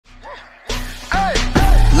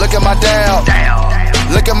Look at my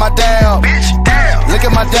dab. Look at my dab. Look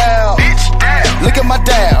at my dab. Look at my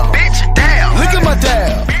dab. Look at my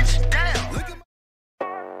dab.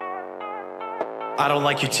 I don't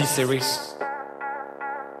like your T-Series.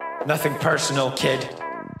 Nothing personal, kid.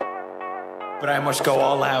 But I must go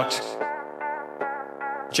all out.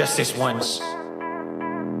 Just this once.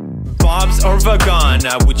 Bob's or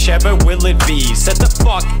Vagana, whichever will it be. Set the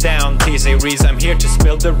fuck down, T-Series, I'm here to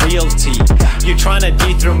spill the real tea. You tryna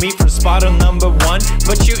dethrone me from spot on number one,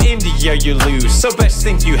 but you India, you lose, so best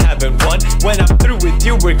think you haven't won. When I'm through with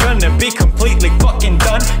you, we're gonna be completely fucking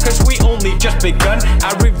done, cause we only just begun.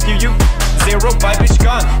 I review you, zero by bitch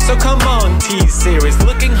gone. So come on, T-Series,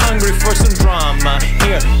 looking hungry for some drama.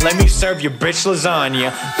 Here, let me serve you bitch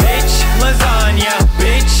lasagna. Bitch lasagna,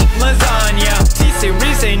 bitch lasagna.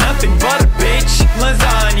 T-Series ain't nothing but a bitch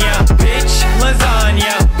lasagna. Bitch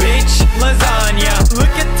lasagna, bitch lasagna.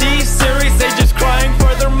 Look at T-Series, they just crying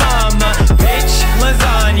for their mama. Bitch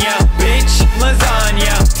lasagna, bitch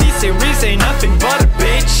lasagna. T-Series ain't nothing but a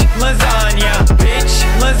bitch lasagna. Bitch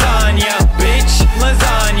lasagna, bitch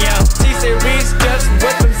lasagna. T-Series just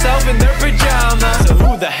whip himself in their pajamas. So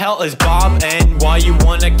who the hell is Bob and why you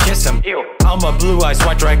wanna kiss him? Ew. I'm a blue-eyed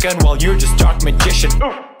white dragon while you're just dark magician.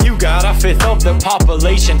 Oof. You got a fifth of the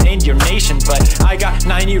population in your nation, but I got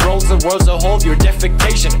 90 rolls of worlds to hold your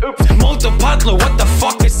defecation. Oops. Multipatlo, what the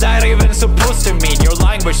fuck is that even supposed to mean? Your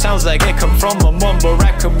language sounds like it come from a mumble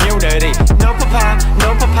rap community. No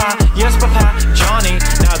papa, yes papa, Johnny.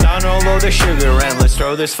 Now download the sugar and let's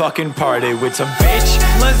throw this fucking party with some bitch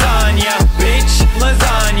lasagna, bitch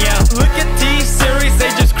lasagna. Look at T-Series, they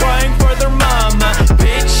just crying for their mama.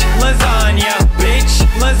 Bitch lasagna, bitch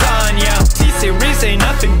lasagna. T-Series ain't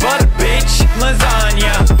nothing but a bitch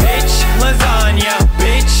lasagna. Bitch lasagna,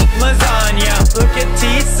 bitch lasagna. Look at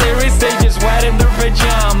T-Series, they just wet in their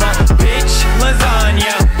pajama. Bitch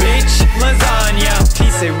lasagna, bitch lasagna.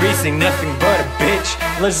 T-Series ain't nothing but a bitch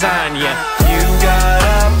lasagna. You got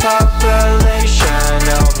a population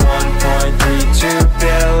of 1.32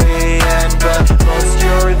 billion, but most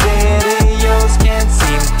your videos can't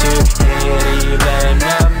seem to hit even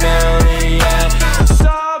a million.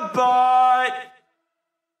 Subart.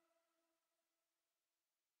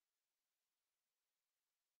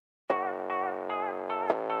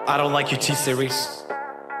 I don't like your T-Series.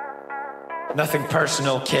 Nothing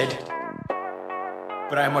personal, kid.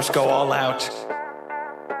 But I must go all out.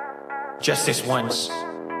 Just this once.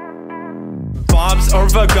 Bob's or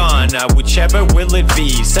Vagana, whichever will it be.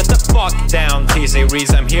 Set the fuck down,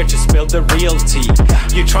 T-Series, I'm here to spill the real tea.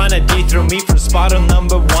 You tryna dethrone me from spot on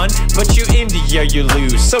number one, but you India, you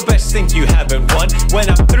lose, so best think you haven't won. When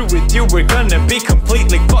I'm through with you, we're gonna be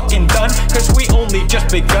completely fucking done, cause we only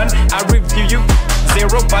just begun. I review you,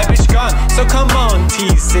 zero by bitch gone. So come on,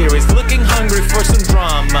 T-Series, looking hungry for some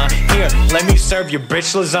drama. Here, let me serve you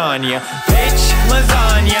bitch lasagna. Bitch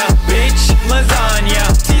lasagna, bitch lasagna.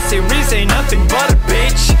 T-Series ain't nothing but a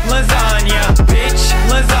bitch lasagna. Bitch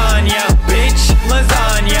lasagna, bitch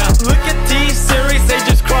lasagna. Look at T-Series, they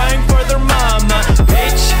just crying for their mama.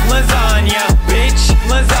 Bitch lasagna, bitch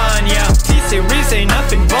lasagna. T-Series ain't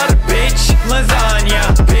nothing but a bitch lasagna.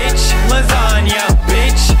 Bitch lasagna,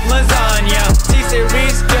 bitch lasagna.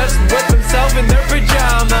 T-Series just whip himself in their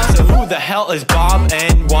pajamas. So who the hell is Bob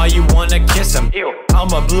and why you wanna kiss him? Ew.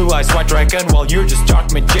 I'm a blue-eyed white dragon while you're just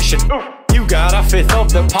dark magician. Oof. You got a fifth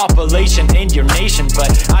of the population in your nation,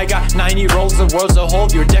 but I got 90 rolls of worlds to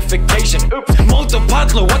hold your defecation. Oops.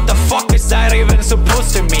 Multipatlo, what the fuck is that even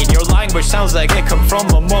supposed to mean? Your language sounds like it come from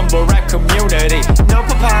a mumble rap community. No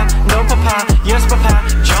papa, yes papa,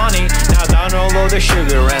 Johnny. Now download the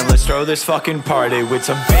sugar and let's throw this fucking party with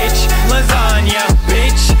some bitch lasagna,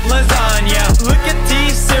 bitch lasagna. Look at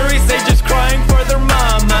T-Series, they just crying for their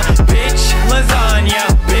mama. Bitch lasagna,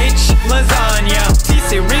 bitch lasagna.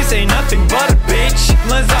 T-Series ain't nothing but a bitch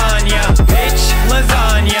lasagna. Bitch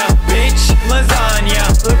lasagna, bitch lasagna.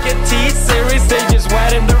 Look at T-Series, they just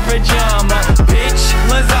wet in their pajama. Bitch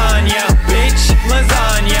lasagna, bitch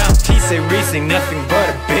lasagna. T-Series ain't nothing but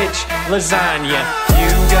a bitch lasagna.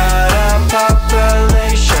 You got a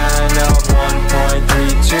population of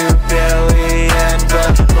 1.32 billion,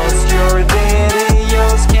 but most your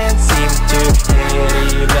videos can't seem to hit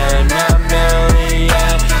even a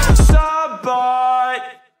million. Subart.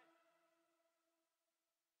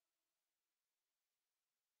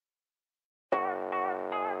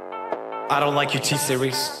 I don't like your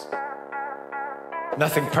T-Series.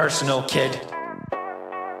 Nothing personal, kid.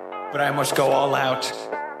 But I must go all out.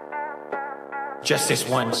 Just this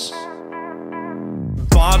once.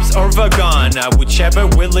 mobs or vegan, whichever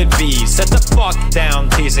will it be. Set the fuck down,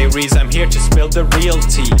 T-Series, I'm here to spill the real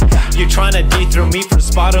tea. You tryna dethrone me from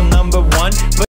spot on number one, but